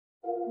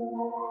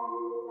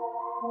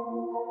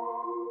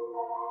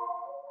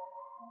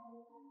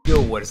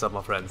What is up,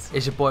 my friends?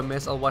 It's your boy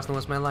Miss, otherwise known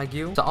as Man Like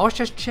You. So I was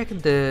just checking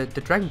the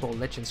Dragon Ball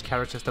Legends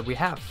characters that we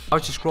have. I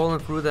was just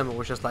scrolling through them and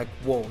was just like,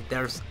 whoa,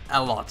 there's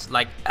a lot,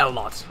 like a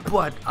lot.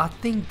 But I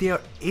think there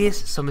is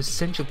some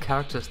essential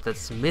characters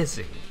that's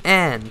missing.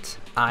 And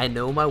I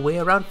know my way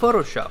around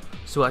Photoshop,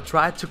 so I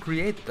tried to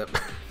create them.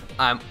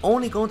 I'm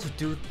only going to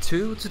do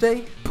 2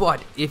 today,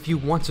 but if you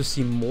want to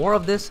see more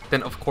of this,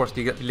 then of course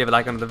you leave a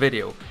like on the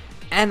video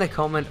and a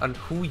comment on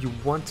who you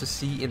want to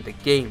see in the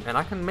game, and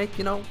I can make,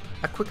 you know,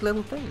 a quick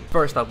little thing.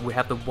 First up, we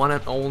have the one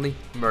and only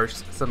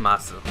merged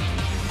Zamasu.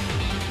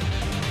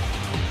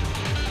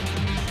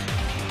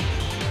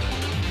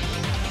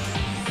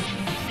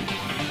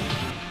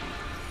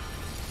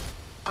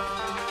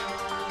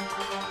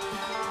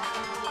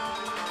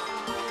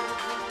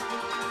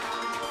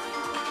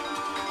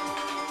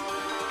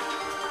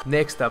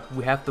 Next up,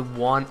 we have the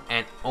one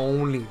and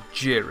only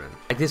Jiren.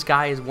 Like, this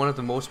guy is one of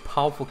the most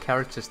powerful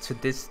characters to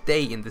this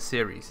day in the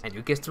series. And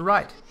you guessed it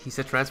right, he's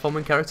a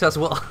transforming character as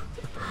well.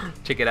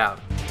 Check it out.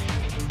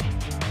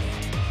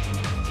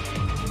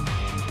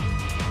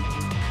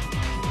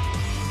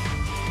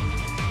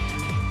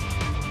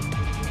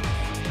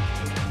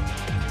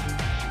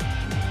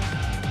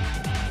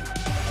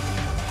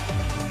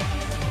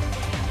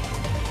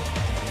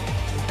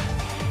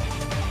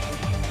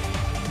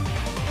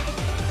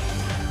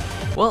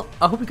 Well,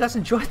 I hope you guys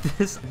enjoyed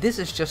this. This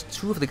is just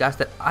 2 of the guys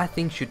that I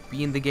think should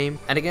be in the game.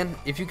 And again,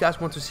 if you guys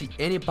want to see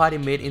anybody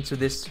made into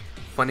this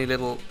funny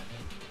little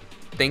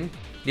thing,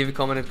 leave a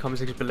comment in the comment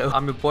section below.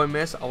 I'm your boy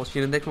Mess. I will see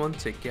you in the next one.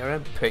 Take care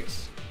and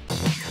peace.